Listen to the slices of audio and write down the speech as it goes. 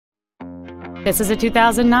This is a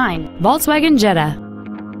 2009 Volkswagen Jetta.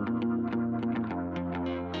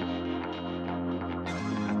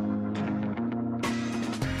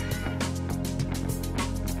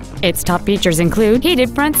 Its top features include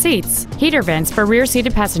heated front seats, heater vents for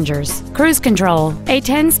rear-seated passengers, cruise control, a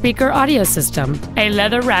 10-speaker audio system, a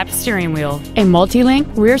leather-wrapped steering wheel, a multi-link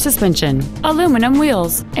rear suspension, aluminum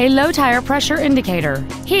wheels, a low-tire pressure indicator,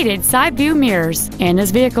 heated side-view mirrors, and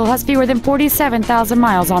this vehicle has fewer than 47,000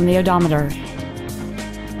 miles on the odometer.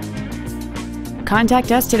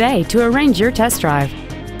 Contact us today to arrange your test drive.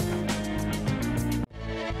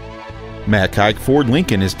 Haik Ford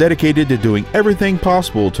Lincoln is dedicated to doing everything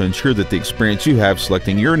possible to ensure that the experience you have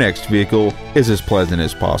selecting your next vehicle is as pleasant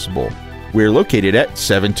as possible. We're located at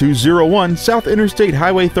 7201 South Interstate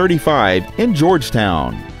Highway 35 in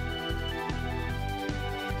Georgetown.